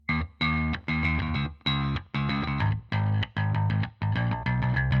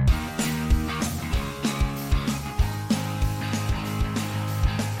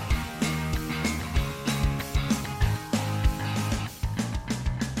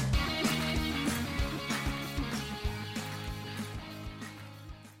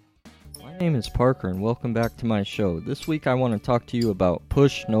My name is Parker and welcome back to my show. This week I want to talk to you about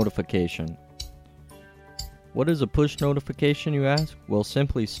push notification. What is a push notification, you ask? Well,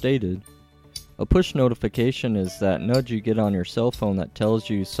 simply stated, a push notification is that nudge you get on your cell phone that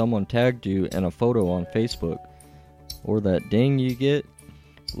tells you someone tagged you in a photo on Facebook, or that ding you get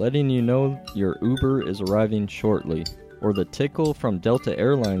letting you know your Uber is arriving shortly, or the tickle from Delta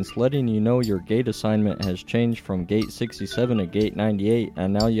Airlines letting you know your gate assignment has changed from gate 67 to gate 98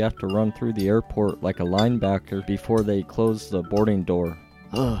 and now you have to run through the airport like a linebacker before they close the boarding door.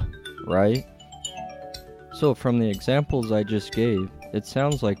 Ugh, right? So from the examples I just gave, it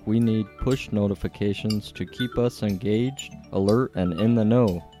sounds like we need push notifications to keep us engaged, alert, and in the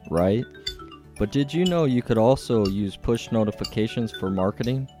know, right? But did you know you could also use push notifications for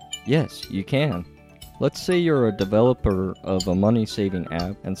marketing? Yes, you can. Let's say you're a developer of a money-saving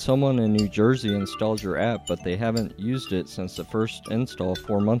app and someone in New Jersey installs your app but they haven't used it since the first install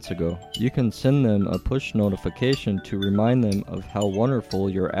 4 months ago. You can send them a push notification to remind them of how wonderful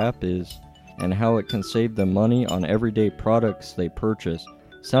your app is and how it can save them money on everyday products they purchase.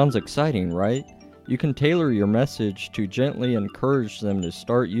 Sounds exciting, right? You can tailor your message to gently encourage them to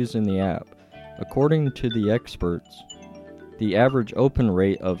start using the app. According to the experts, the average open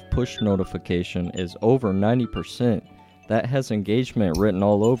rate of push notification is over 90%. That has engagement written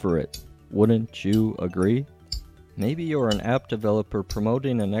all over it. Wouldn't you agree? Maybe you're an app developer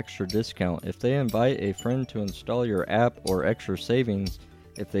promoting an extra discount if they invite a friend to install your app, or extra savings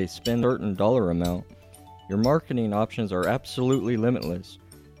if they spend a certain dollar amount. Your marketing options are absolutely limitless.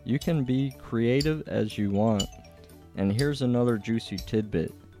 You can be creative as you want. And here's another juicy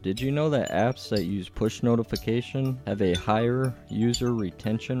tidbit. Did you know that apps that use push notification have a higher user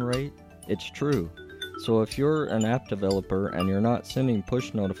retention rate? It's true. So if you're an app developer and you're not sending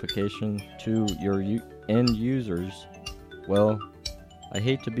push notification to your end users, well, I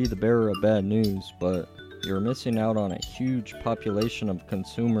hate to be the bearer of bad news, but you're missing out on a huge population of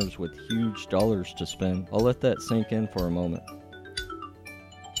consumers with huge dollars to spend. I'll let that sink in for a moment.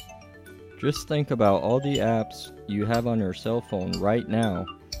 Just think about all the apps you have on your cell phone right now.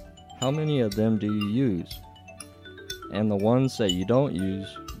 How many of them do you use? And the ones that you don't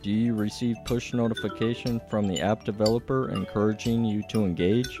use, do you receive push notification from the app developer encouraging you to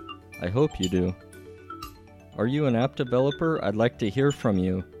engage? I hope you do. Are you an app developer? I'd like to hear from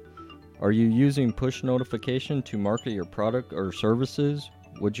you. Are you using push notification to market your product or services?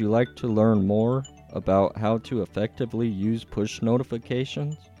 Would you like to learn more about how to effectively use push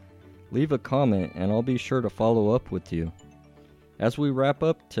notifications? Leave a comment and I'll be sure to follow up with you. As we wrap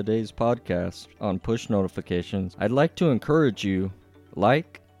up today's podcast on push notifications, I'd like to encourage you,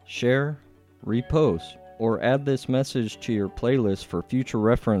 like, share, repost, or add this message to your playlist for future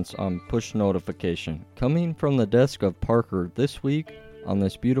reference on push notification. Coming from the desk of Parker this week on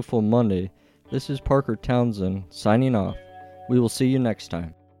this beautiful Monday, this is Parker Townsend signing off. We will see you next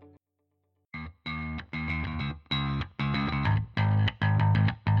time.